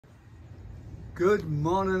Good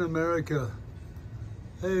morning, America.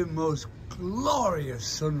 A most glorious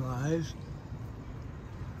sunrise.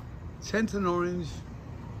 10th and Orange,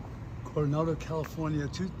 Coronado, California,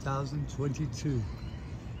 2022.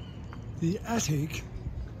 The attic,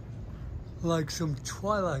 like some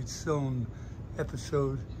Twilight Zone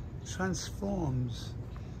episode, transforms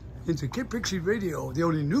into Kid Pixie Radio, the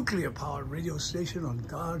only nuclear-powered radio station on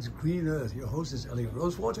God's green earth. Your host is Elliot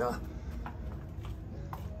Rosewater.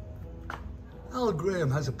 Al Graham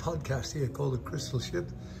has a podcast here called The Crystal Ship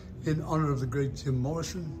in honor of the great Jim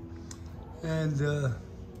Morrison. And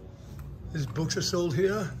his books are sold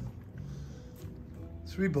here.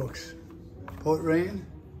 3 books. Poet Rain,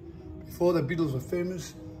 Before the Beatles Were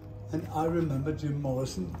Famous, and I Remember Jim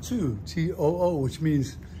Morrison Too, T-O-O, which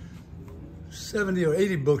means 70 or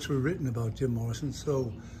 80 books were written about Jim Morrison.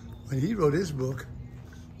 So when he wrote his book,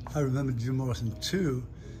 I Remember Jim Morrison Too,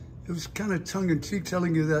 it was kind of tongue-in-cheek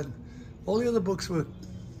telling you that all the other books were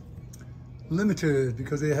limited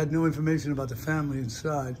because they had no information about the family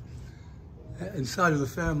inside of the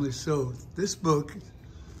family. So this book,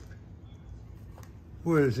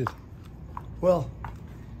 where is it? Well,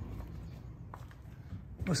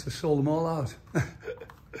 must have sold them all out. There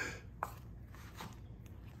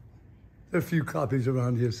are a few copies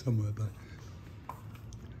around here somewhere, but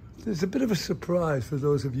there's a bit of a surprise for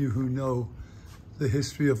those of you who know the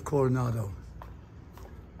history of Coronado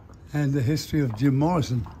and the history of Jim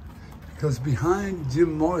Morrison, because behind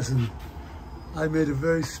Jim Morrison, I made a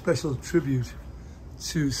very special tribute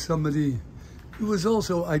to somebody who was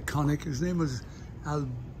also iconic. His name was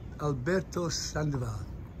Alberto Sandoval.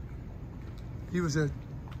 He was a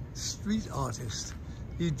street artist.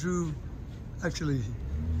 He drew, actually,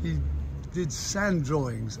 he did sand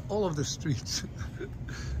drawings all over the streets,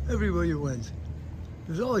 everywhere you went.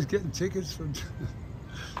 He was always getting tickets from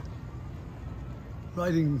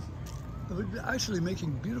writing, actually making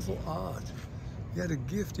beautiful art. He had a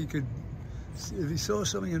gift. He could, if he saw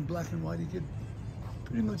something in black and white, he could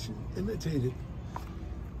pretty much imitate it.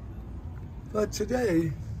 But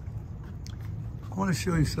today, I want to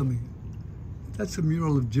show you something. That's a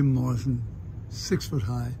mural of Jim Morrison, 6 foot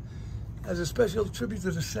high. As a special tribute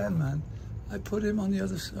to the Sandman, I put him on the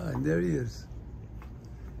other side. There he is.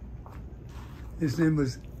 His name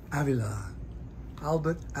was Avila,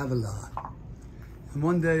 Albert Avila. And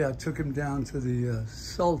one day I took him down to the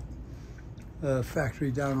salt factory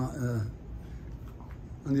down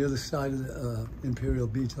on the other side of the Imperial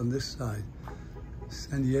Beach, on this side,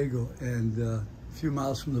 San Diego, and a few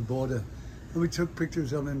miles from the border. And we took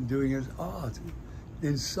pictures of him doing his art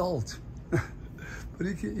in salt. But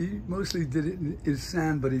he mostly did it in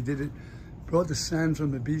sand, but he brought the sand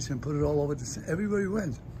from the beach and put it all over the sand. Everywhere he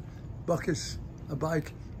went. Buckets, a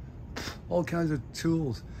bike, all kinds of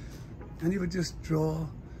tools. And he would just draw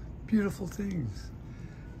beautiful things.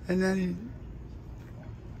 And then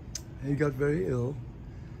he got very ill,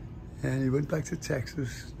 and he went back to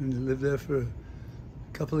Texas and he lived there for a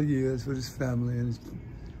couple of years with his family, and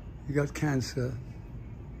he got cancer.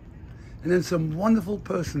 And then some wonderful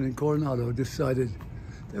person in Coronado decided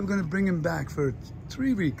they were going to bring him back for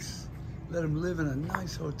 3 weeks, let him live in a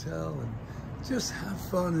nice hotel and just have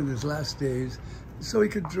fun in his last days so he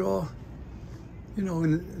could draw, you know,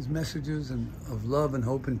 in his messages and of love and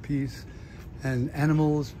hope and peace, and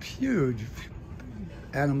animals, huge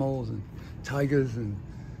animals, and tigers and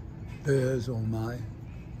bears, oh my.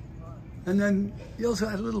 And then he also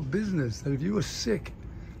had a little business that if you were sick,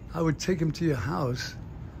 I would take him to your house,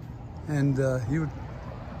 and he would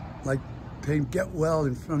like paint "Get Well"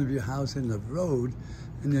 in front of your house in the road,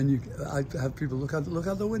 and then I'd have people look out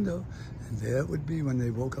the window, and there it would be when they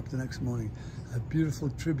woke up the next morning. A beautiful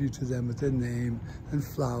tribute to them with their name and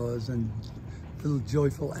flowers and little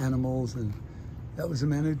joyful animals, and that was the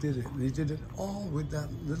man who did it. And he did it all with that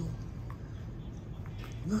little,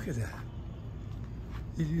 look at that.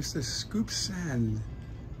 He used to scoop sand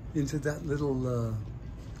into that little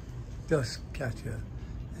dust catcher,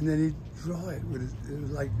 and then he'd draw it with it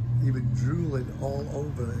was like he would drool it all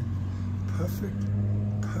over it.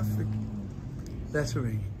 Perfect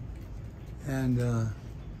lettering. And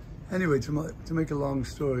anyway, to make a long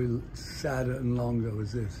story sadder and longer,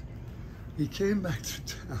 was this. He came back to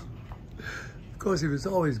town. Of course, he was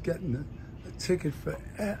always getting a ticket for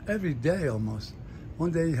every day almost.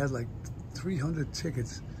 One day he had like 300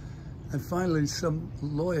 tickets. And finally some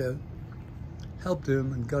lawyer helped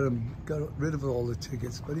him and got rid of all the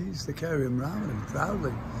tickets. But he used to carry them around with him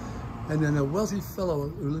proudly. And then a wealthy fellow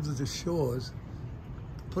who lived at the shores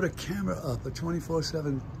put a camera up, a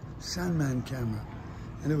 24/7 Sandman camera.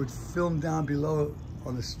 And it would film down below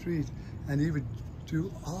on the street, and he would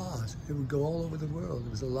do art. It would go all over the world.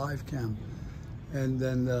 It was a live cam. And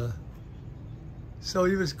then, so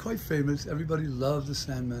he was quite famous. Everybody loved the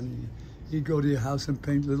Sandman. He'd go to your house and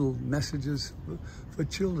paint little messages for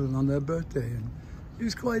children on their birthday. And he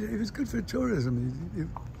was good for tourism.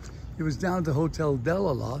 He was down at the Hotel Del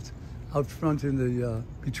a lot, out front in the,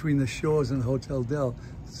 between the shores and Hotel Del.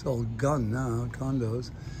 It's all gone now,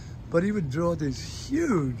 condos. But he would draw these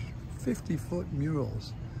huge 50-foot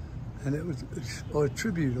murals. And it was, or a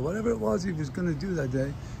tribute, or whatever it was he was going to do that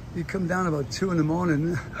day. He'd come down about 2 in the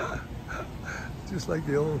morning, just like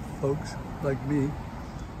the old folks, like me.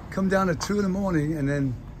 Come down at 2 in the morning, and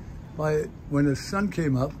then when the sun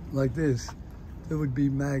came up, like this, there would be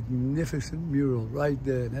magnificent mural right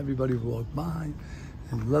there, and everybody would walk by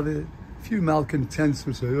and love it. A few malcontents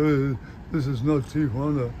would say, oh, this is not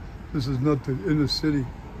Tijuana, this is not the inner city.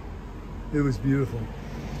 It was beautiful.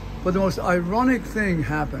 But the most ironic thing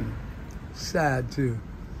happened, sad too.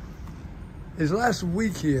 His last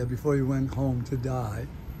week here, before he went home to die,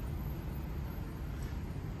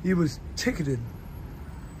 he was ticketed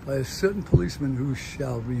by a certain policeman who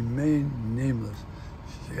shall remain nameless.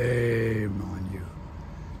 Shame on you.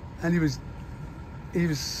 And he was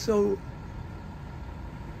so,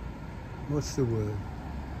 what's the word?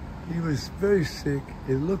 He was very sick.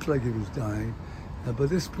 It looked like he was dying. But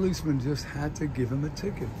this policeman just had to give him a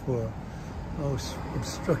ticket for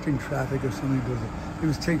obstructing traffic or something. It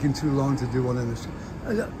was taking too long to do one of this.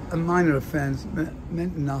 A minor offense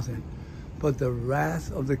meant nothing. But the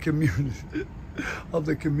wrath of the community,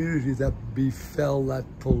 that befell that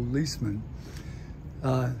policeman.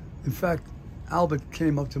 In fact, Albert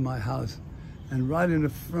came up to my house, and right in the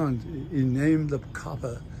front, he named the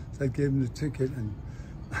copper that gave him the ticket and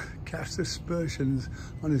cast aspersions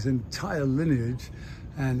on his entire lineage.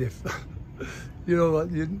 And if, you know what,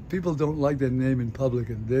 people don't like their name in public,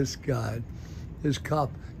 and this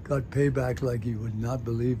cop got payback like he would not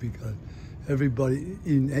believe, because everybody,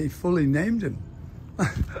 he fully named him,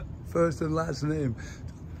 first and last name,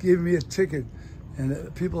 gave me a ticket.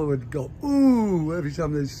 And people would go, ooh, every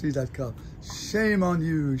time they see that cop. Shame on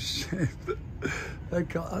you, shame. That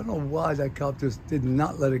cop, I don't know why that cop just did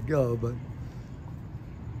not let it go, but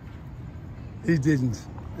he didn't.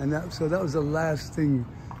 And so that was the last thing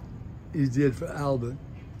he did for Albert,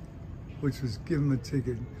 which was give him a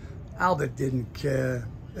ticket. Albert didn't care.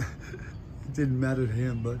 It didn't matter to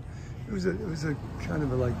him, but it was a kind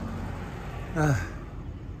of a like,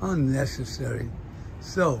 unnecessary.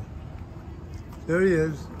 So, there he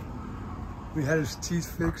is. We had his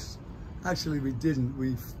teeth fixed. Actually, we didn't.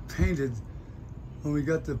 We painted, when we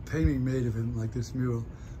got the painting made of him, like this mural,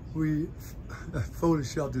 we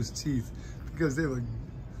photoshopped his teeth, because they were,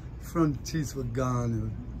 front teeth were gone. They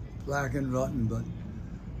were black and rotten, but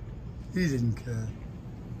he didn't care.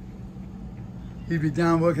 He'd be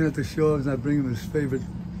down working at the shores, and I'd bring him his favorite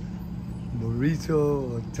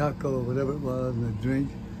burrito or taco or whatever it was, and a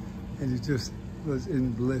drink, and he just was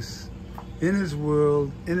in bliss. In his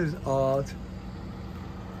world, in his art.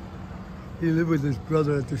 He lived with his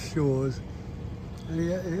brother at the shores, and he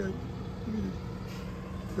had a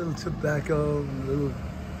little tobacco, a little,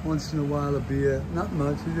 once in a while a beer. Not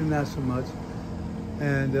much, he didn't ask for much.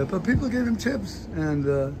 And, but people gave him tips,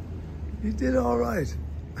 and he did all right.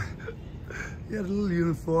 He had a little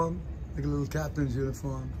uniform, like a little captain's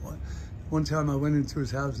uniform. One time I went into his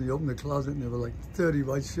house and he opened the closet and there were like 30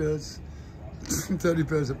 white shirts, 30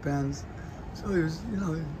 pairs of pants. So he was, you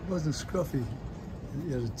know, he wasn't scruffy.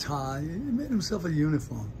 He had a tie. He made himself a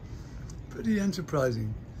uniform. Pretty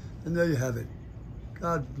enterprising. And there you have it.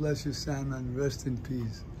 God bless you, Sandman. Rest in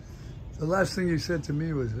peace. The last thing he said to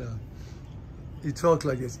me was, he talked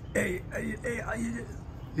like this. Hey,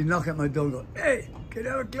 he'd knock at my door and go, hey, can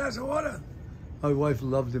I have a glass of water? My wife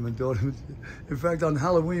loved him, adored him. In fact, on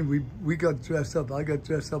Halloween, we got dressed up. I got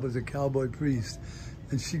dressed up as a cowboy priest,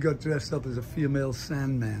 and she got dressed up as a female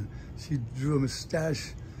Sandman. She drew a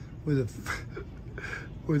mustache with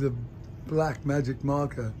a black magic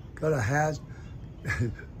marker, got a hat,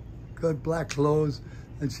 got black clothes,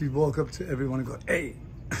 and she'd walk up to everyone and go, hey!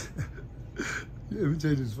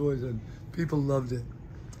 Imitate his voice, and people loved it.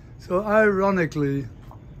 So ironically,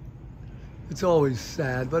 it's always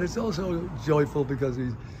sad, but it's also joyful, because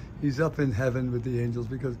he's up in heaven with the angels,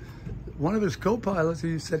 because one of his co-pilots,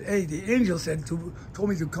 he said, hey, the angel told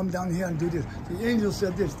me to come down here and do this. The angel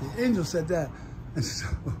said this, the angel said that. And so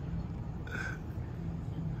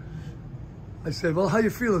I said, well, how you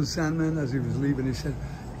feeling, Sandman? As he was leaving, he said,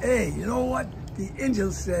 hey, you know what? The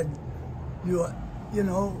angel said, you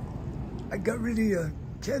know, I got rid of your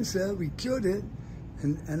cancer, we cured it.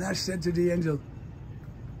 And I said to the angel,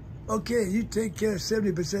 okay, you take care of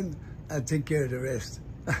 70%, I'll take care of the rest.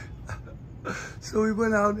 So we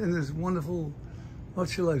went out in this wonderful what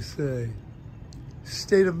shall I say,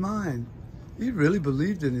 state of mind. He really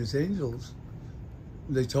believed in his angels.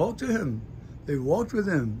 They talked to him. They walked with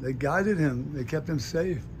him. They guided him. They kept him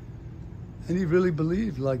safe. And he really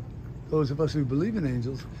believed, like those of us who believe in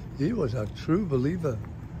angels. He was a true believer.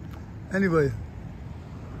 Anyway,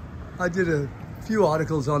 I did a few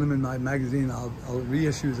articles on him in my magazine. I'll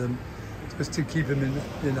reissue them just to keep him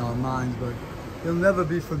in our minds. But he'll never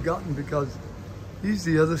be forgotten because he's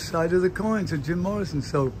the other side of the coin to Jim Morrison.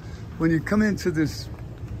 So when you come into this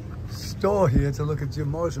store here to look at Jim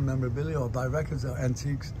Morrison memorabilia or buy records or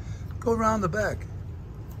antiques, go around the back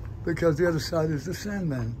because the other side is the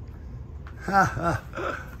Sandman. Ha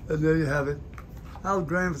ha. And there you have it. Al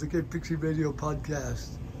Graham for the Cape Pixie Radio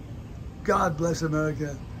Podcast. God bless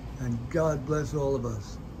America and God bless all of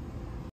us.